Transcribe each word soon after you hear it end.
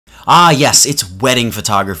Ah, yes, it's wedding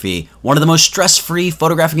photography. One of the most stress-free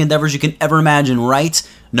photographing endeavors you can ever imagine, right?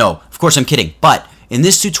 No, of course I'm kidding, but in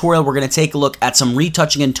this tutorial, we're going to take a look at some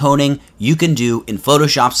retouching and toning you can do in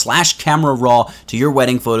Photoshop / Camera Raw to your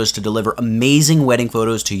wedding photos to deliver amazing wedding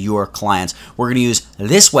photos to your clients. We're going to use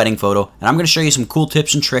this wedding photo, and I'm going to show you some cool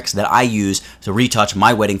tips and tricks that I use to retouch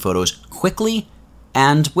my wedding photos quickly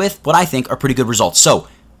and with what I think are pretty good results. So,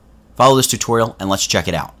 follow this tutorial and let's check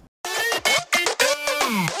it out.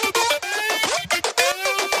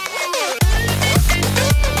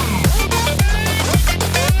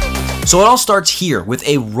 So it all starts here with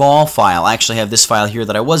a raw file. I actually have this file here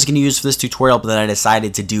that I was going to use for this tutorial, but then I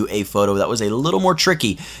decided to do a photo that was a little more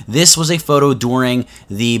tricky. This was a photo during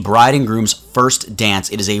the bride and groom's first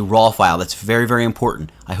dance. It is a raw file. That's very, very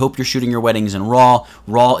important. I hope you're shooting your weddings in RAW.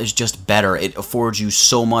 RAW is just better. It affords you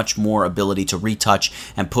so much more ability to retouch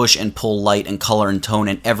and push and pull light and color and tone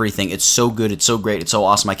and everything. It's so good. It's so great. It's so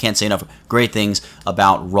awesome. I can't say enough great things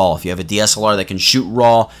about RAW. If you have a DSLR that can shoot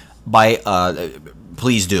RAW,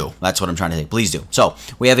 please do. That's what I'm trying to say. Please do. So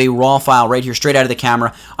we have a raw file right here straight out of the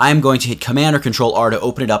camera. I'm going to hit Command or Control R to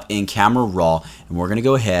open it up in Camera Raw, and we're going to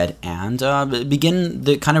go ahead and begin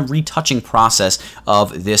the kind of retouching process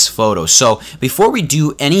of this photo. So before we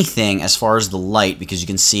do anything as far as the light, because you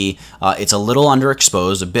can see it's a little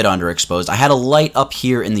underexposed, a bit underexposed, I had a light up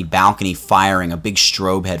here in the balcony firing, a big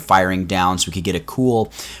strobe head firing down so we could get a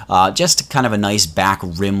cool, just kind of a nice back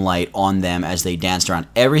rim light on them as they danced around.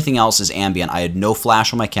 Everything else is ambient. I had no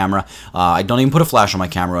flash on my camera. I don't even put a flash on my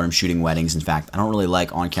camera when I'm shooting weddings. In fact, I don't really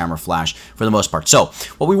like on-camera flash for the most part. So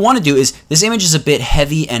what we want to do is, this image is a bit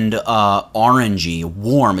heavy and orangey,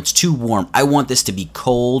 warm. It's too warm. I want this to be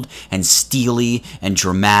cold and steely and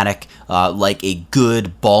dramatic, like a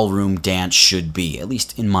good ballroom dance should be, at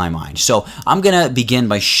least in my mind. So I'm going to begin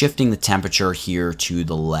by shifting the temperature here to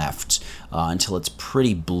the left until it's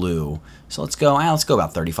pretty blue. So let's go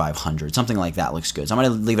about 3,500, something like that looks good. So I'm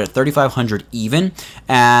going to leave it at 3,500 even,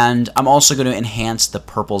 and I'm also going to enhance the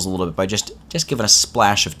purples a little bit by just giving a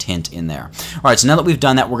splash of tint in there. All right, so now that we've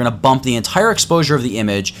done that, we're going to bump the entire exposure of the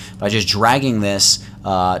image by just dragging this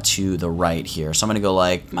to the right here. So I'm going to go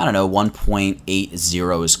like, I don't know, 1.80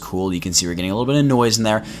 is cool. You can see we're getting a little bit of noise in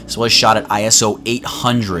there. So I shot at ISO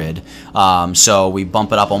 800. So we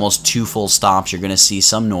bump it up almost 2 full stops. You're going to see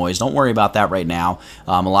some noise. Don't worry about that right now.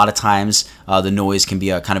 A lot of times the noise can be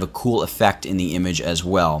a kind of a cool effect in the image as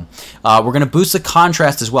well. We're going to boost the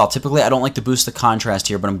contrast as well. Typically I don't like to boost the contrast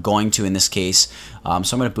here, but I'm going to in this case. So I'm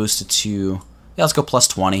going to boost it to, yeah, let's go plus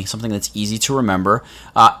 20, something that's easy to remember.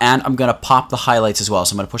 And I'm going to pop the highlights as well.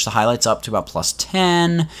 So I'm going to push the highlights up to about plus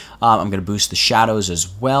 10. I'm going to boost the shadows as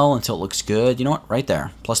well until it looks good. You know what? Right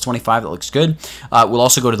there. Plus 25, that looks good. We'll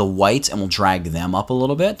also go to the whites and we'll drag them up a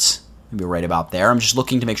little bit. Maybe right about there. I'm just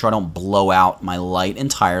looking to make sure I don't blow out my light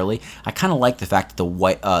entirely. I kind of like the fact that the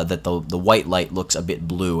white light looks a bit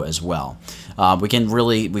blue as well. We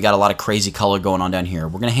got a lot of crazy color going on down here.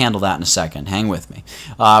 We're going to handle that in a second. Hang with me.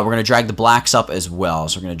 We're going to drag the blacks up as well.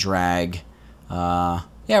 So we're going to drag, yeah,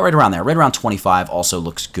 right around there. Right around 25 also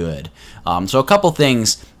looks good. So a couple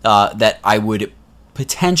things that I would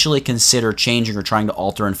potentially consider changing or trying to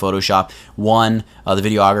alter in Photoshop. One, the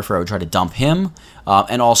videographer, I would try to dump him.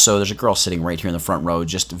 And also, there's a girl sitting right here in the front row,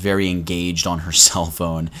 just very engaged on her cell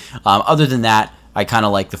phone. Other than that, I kind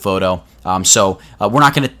of like the photo. So we're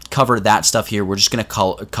not going to cover that stuff here. We're just going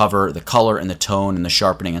to cover the color and the tone and the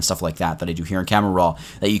sharpening and stuff like that I do here in Camera Raw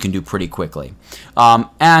that you can do pretty quickly.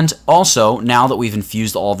 And also, now that we've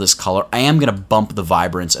infused all of this color, I am going to bump the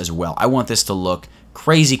vibrance as well. I want this to look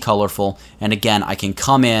crazy colorful, and again, I can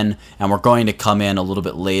come in, and we're going to come in a little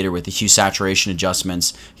bit later with the hue saturation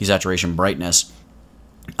adjustments, hue saturation brightness,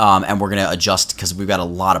 and we're going to adjust because we've got a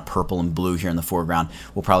lot of purple and blue here in the foreground.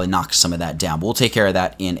 We'll probably knock some of that down, but we'll take care of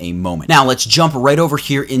that in a moment. Now, let's jump right over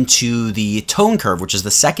here into the tone curve, which is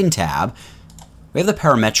the second tab. We have the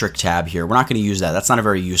parametric tab here. We're not going to use that. That's not a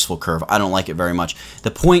very useful curve. I don't like it very much.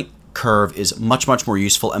 The point curve is much more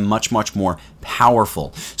useful and much more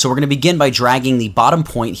powerful. So we're going to begin by dragging the bottom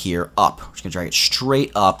point here up. We're just going to drag it straight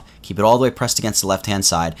up, keep it all the way pressed against the left hand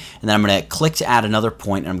side, and then I'm going to click to add another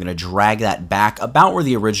point, and I'm going to drag that back about where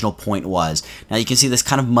the original point was. Now you can see this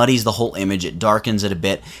kind of muddies the whole image. It darkens it a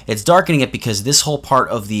bit. It's darkening it because this whole part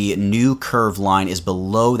of the new curve line is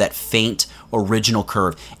below that faint original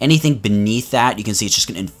curve. Anything beneath that, you can see it's just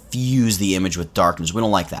going to infuse the image with darkness. We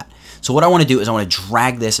don't like that. So what I want to do is I want to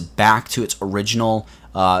drag this back to its original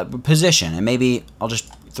position, and maybe I'll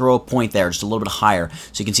just throw a point there just a little bit higher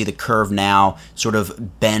so you can see the curve now sort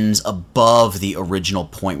of bends above the original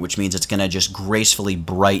point, which means it's going to just gracefully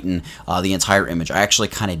brighten the entire image. I actually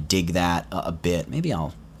kind of dig that a bit. Maybe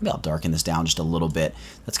I'll darken this down just a little bit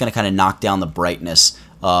that's going to kind of knock down the brightness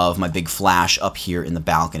of my big flash up here in the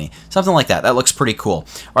balcony. Something like that. That looks pretty cool.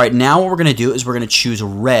 All right, now what we're going to do is we're going to choose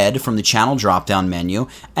red from the channel drop-down menu,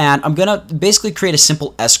 and I'm going to basically create a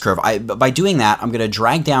simple S-curve. By doing that, I'm going to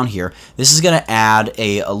drag down here. This is going to add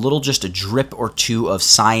a little, just a drip or two of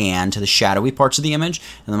cyan to the shadowy parts of the image,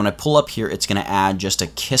 and then when I pull up here, it's going to add just a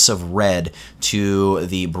kiss of red to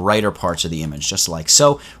the brighter parts of the image, just like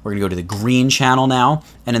so. We're going to go to the green channel now,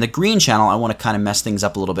 and in the green channel, I want to kind of mess things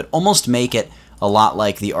up a little bit, almost make it a lot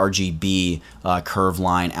like the RGB curve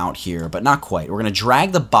line out here, but not quite. We're going to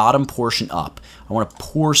drag the bottom portion up. I want to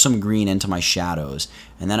pour some green into my shadows,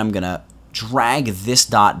 and then I'm going to drag this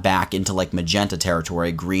dot back into like magenta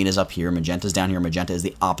territory. Green is up here, magenta is down here, magenta is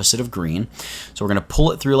the opposite of green. So we're going to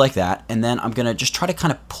pull it through like that, and then I'm going to just try to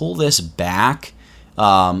kind of pull this back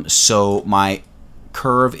so my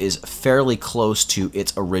curve is fairly close to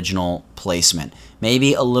its original placement.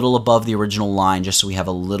 Maybe a little above the original line, just so we have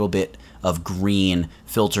a little bit of green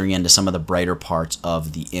filtering into some of the brighter parts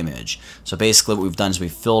of the image. So basically what we've done is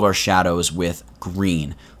we've filled our shadows with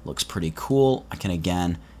green. Looks pretty cool. I can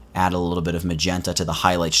again add a little bit of magenta to the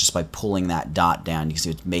highlights just by pulling that dot down. You can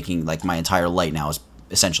see it's making like my entire light now is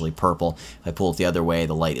essentially purple. If I pull it the other way,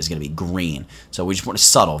 the light is going to be green. So we just want it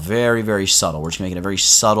subtle, very, very subtle. We're just making a very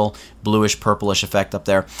subtle bluish, purplish effect up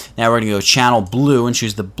there. Now we're going to go channel blue and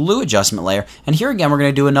choose the blue adjustment layer. And here again, we're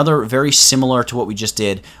going to do another very similar to what we just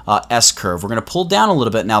did, S-curve. We're going to pull down a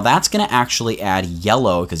little bit. Now that's going to actually add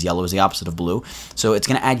yellow, because yellow is the opposite of blue. So it's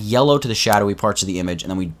going to add yellow to the shadowy parts of the image. And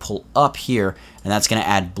then we pull up here, and that's going to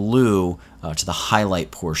add blue to the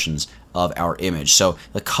highlight portions of our image. So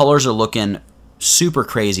the colors are looking super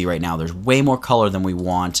crazy right now. There's way more color than we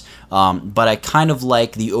want, but I kind of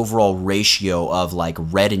like the overall ratio of like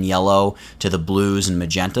red and yellow to the blues and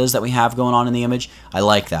magentas that we have going on in the image. I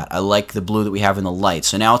like that. I like the blue that we have in the light.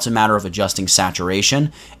 So now it's a matter of adjusting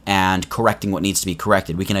saturation and correcting what needs to be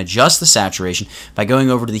corrected. We can adjust the saturation by going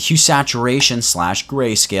over to the hue saturation /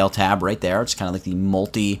 grayscale tab right there. It's kind of like the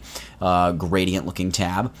multi gradient looking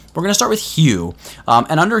tab. We're going to start with hue,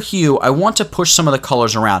 and under hue I want to push some of the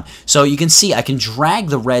colors around. So you can see I can drag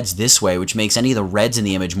the reds this way, which makes any of the reds in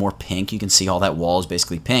the image more pink. You can see all that wall is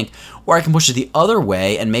basically pink. Or I can push it the other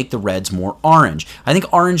way and make the reds more orange. I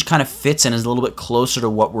think orange kind of fits and is a little bit closer to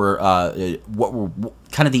what we're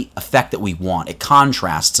kind of the effect that we want. It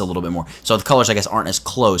contrasts a little bit more. So the colors, I guess, aren't as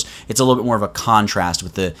close. It's a little bit more of a contrast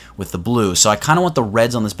with the blue. So I kind of want the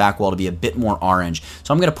reds on this back wall to be a bit more orange.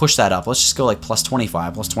 So I'm going to push that up. Let's just go like plus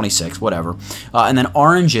 25, plus 26, whatever. And then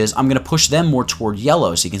oranges, I'm going to push them more toward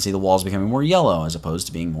yellow. So you can see the walls becoming more yellow as opposed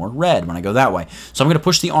to being more red when I go that way. So I'm going to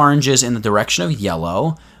push the oranges in the direction of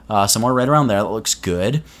yellow. Somewhere right around there. That looks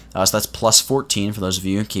good. So that's plus 14 for those of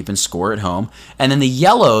you keeping score at home. And then the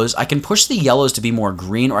yellows, I can push the yellows to be more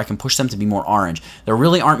green, or I can push them to be more orange. There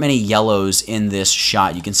really aren't many yellows in this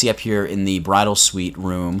shot. You can see up here in the bridal suite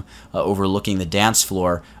room overlooking the dance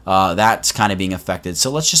floor, that's kind of being affected.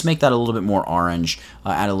 So let's just make that a little bit more orange,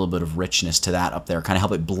 add a little bit of richness to that up there, kind of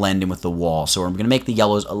help it blend in with the wall. So we're going to make the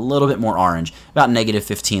yellows a little bit more orange. About negative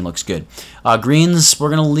 15 looks good. Greens, we're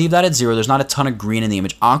going to leave that at 0. There's not a ton of green in the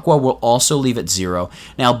image. Aqua we'll also leave at 0.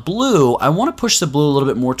 Now blue, I want to push the blue a little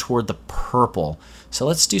bit more toward the purple. So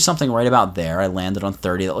let's do something right about there. I landed on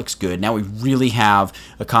 30. That looks good. Now we really have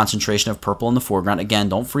a concentration of purple in the foreground. Again,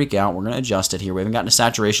 don't freak out. We're going to adjust it here. We haven't gotten to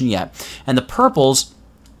saturation yet. And the purples,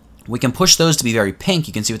 we can push those to be very pink.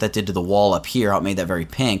 You can see what that did to the wall up here, how it made that very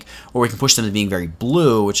pink. Or we can push them to being very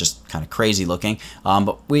blue, which is kind of crazy looking.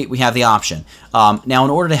 But we have the option. Now,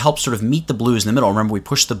 in order to help sort of meet the blues in the middle, remember we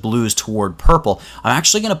pushed the blues toward purple. I'm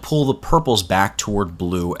actually going to pull the purples back toward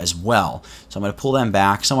blue as well. So I'm going to pull them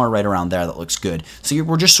back somewhere right around there. That looks good. So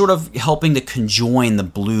we're just sort of helping to conjoin the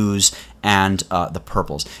blues and the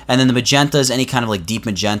purples. And then the magentas, any kind of like deep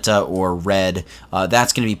magenta or red,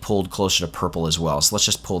 that's going to be pulled closer to purple as well. So let's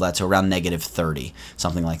just pull that to around negative 30,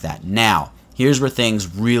 something like that. Now, here's where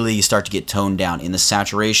things really start to get toned down in the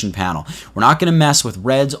saturation panel. We're not going to mess with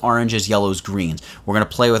reds, oranges, yellows, greens. We're going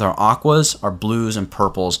to play with our aquas, our blues, and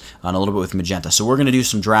purples, and a little bit with magenta. So we're going to do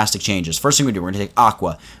some drastic changes. First thing we do, we're going to take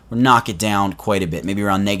aqua. We'll knock it down quite a bit, maybe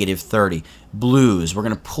around negative 30. Blues, we're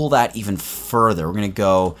going to pull that even further. We're going to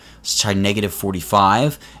go, let's try negative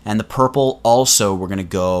 45. And the purple also, we're going to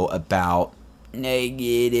go about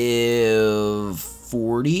negative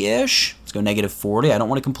 40-ish. Let's go negative 40. I don't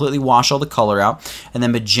want to completely wash all the color out. And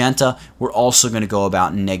then magenta, we're also going to go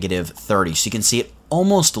about negative 30. So you can see it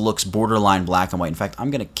almost looks borderline black and white. In fact,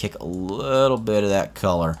 I'm going to kick a little bit of that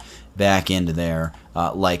color back into there,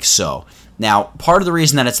 like so. Now, part of the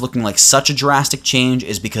reason that it's looking like such a drastic change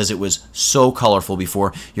is because it was so colorful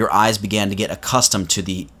before. Your eyes began to get accustomed to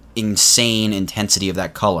the insane intensity of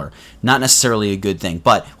that color. Not necessarily a good thing,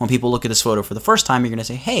 but when people look at this photo for the first time, you're going to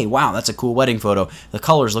say, hey, wow, that's a cool wedding photo. The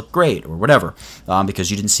colors look great, or whatever, because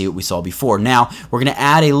you didn't see what we saw before. Now, we're going to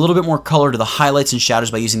add a little bit more color to the highlights and shadows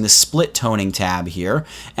by using the split toning tab here,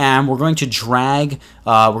 and we're going to drag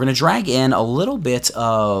in a little bit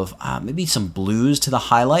of maybe some blues to the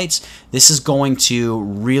highlights. This is going to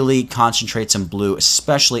really concentrate some blue,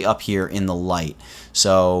 especially up here in the light.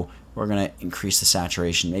 So we're going to increase the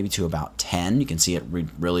saturation maybe to about 10. You can see it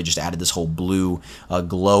really just added this whole blue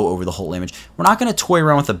glow over the whole image. We're not going to toy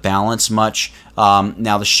around with the balance much.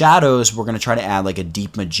 Now the shadows, we're going to try to add like a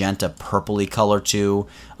deep magenta purpley color to.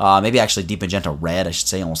 Maybe actually deep magenta red, I should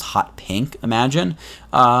say, almost hot pink, imagine.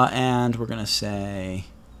 And we're going to say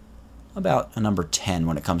about a number 10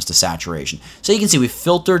 when it comes to saturation. So you can see we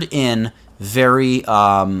filtered in very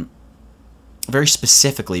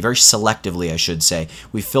specifically, very selectively, I should say.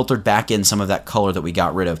 We filtered back in some of that color that we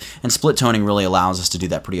got rid of, and split toning really allows us to do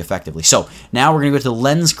that pretty effectively. So now we're going to go to the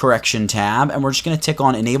Lens Correction tab, and we're just going to tick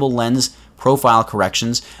on Enable Lens Profile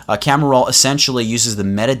Corrections. Camera Raw essentially uses the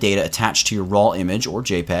metadata attached to your RAW image, or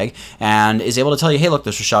JPEG, and is able to tell you, hey, look,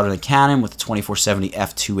 this was shot on a Canon with a 2470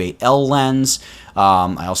 f2.8L lens.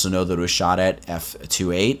 I also know that it was shot at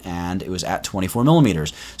f2.8 and it was at 24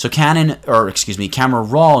 millimeters. So Camera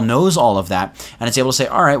Raw knows all of that, and it's able to say,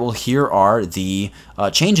 all right, well, here are the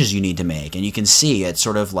changes you need to make, and you can see it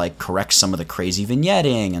sort of like corrects some of the crazy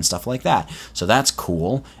vignetting and stuff like that. So that's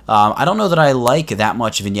cool. I don't know that I like that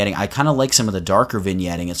much vignetting. I kind of like some of the darker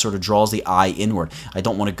vignetting. It sort of draws the eye inward. I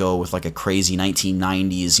don't want to go with like a crazy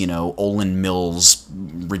 1990s, you know, Olin Mills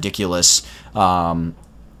ridiculous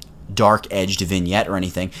dark-edged vignette or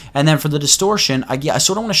anything. And then for the distortion, I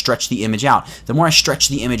sort of want to stretch the image out. The more I stretch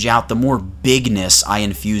the image out, the more bigness I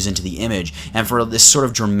infuse into the image. And for this sort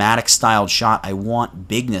of dramatic styled shot, I want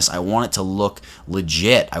bigness. I want it to look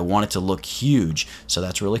legit. I want it to look huge. So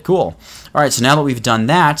that's really cool. All right, so now that we've done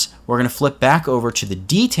that, we're going to flip back over to the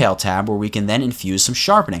Detail tab where we can then infuse some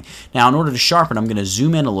sharpening. Now, in order to sharpen, I'm going to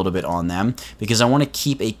zoom in a little bit on them because I want to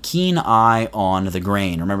keep a keen eye on the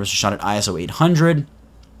grain. Remember, it's a shot at ISO 800.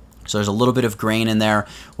 So there's a little bit of grain in there.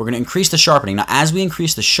 We're going to increase the sharpening. Now, as we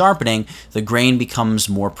increase the sharpening, the grain becomes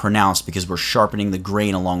more pronounced because we're sharpening the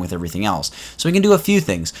grain along with everything else. So we can do a few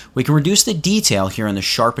things. We can reduce the detail here in the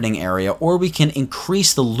sharpening area, or we can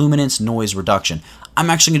increase the luminance noise reduction.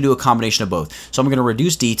 I'm actually going to do a combination of both. So I'm going to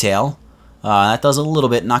reduce detail. That does a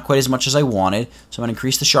little bit, not quite as much as I wanted. So I'm going to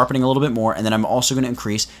increase the sharpening a little bit more, and then I'm also going to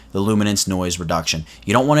increase the luminance noise reduction.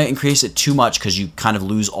 You don't want to increase it too much because you kind of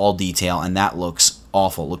lose all detail, and that looks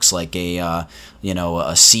awful. It looks like a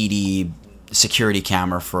a seedy security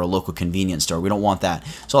camera for a local convenience store. We don't want that.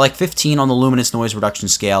 So like 15 on the luminance noise reduction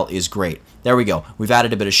scale is great. There we go. We've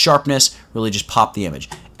added a bit of sharpness, really just pop the image.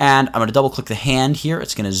 And I'm going to double click the hand here.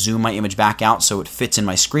 It's going to zoom my image back out so it fits in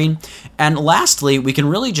my screen. And lastly, we can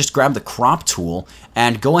really just grab the crop tool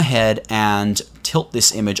and go ahead and tilt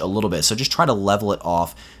this image a little bit. So just try to level it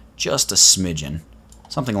off just a smidgen.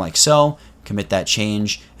 Something like so. Commit that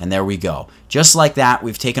change, and there we go. Just like that,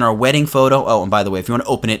 we've taken our wedding photo. Oh, and by the way, if you want to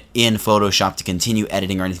open it in Photoshop to continue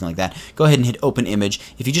editing or anything like that, go ahead and hit Open Image.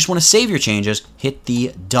 If you just want to save your changes, hit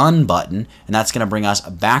the Done button, and that's going to bring us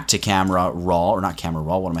back to Camera Raw, or not Camera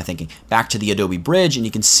Raw, what am I thinking? Back to the Adobe Bridge, and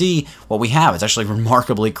you can see what we have. It's actually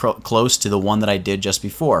remarkably close to the one that I did just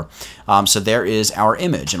before. So there is our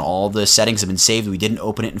image, and all the settings have been saved. We didn't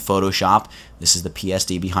open it in Photoshop. This is the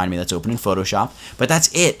PSD behind me that's open in Photoshop. But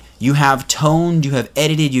that's it. You have toned, you have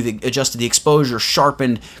edited, you've adjusted the exposure,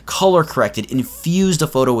 sharpened, color corrected, infused a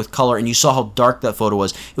photo with color, and you saw how dark that photo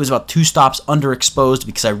was. It was about 2 stops underexposed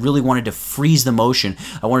because I really wanted to freeze the motion.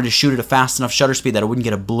 I wanted to shoot at a fast enough shutter speed that I wouldn't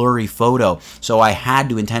get a blurry photo. So I had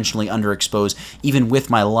to intentionally underexpose even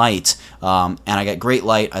with my light. And I got great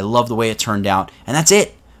light. I love the way it turned out. And that's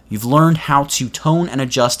it. You've learned how to tone and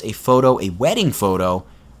adjust a photo, a wedding photo,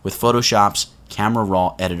 with Photoshop's Camera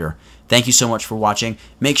Raw editor. Thank you so much for watching.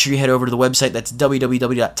 Make sure you head over to the website. That's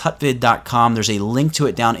www.tutvid.com. There's a link to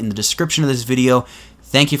it down in the description of this video.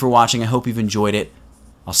 Thank you for watching. I hope you've enjoyed it.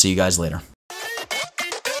 I'll see you guys later.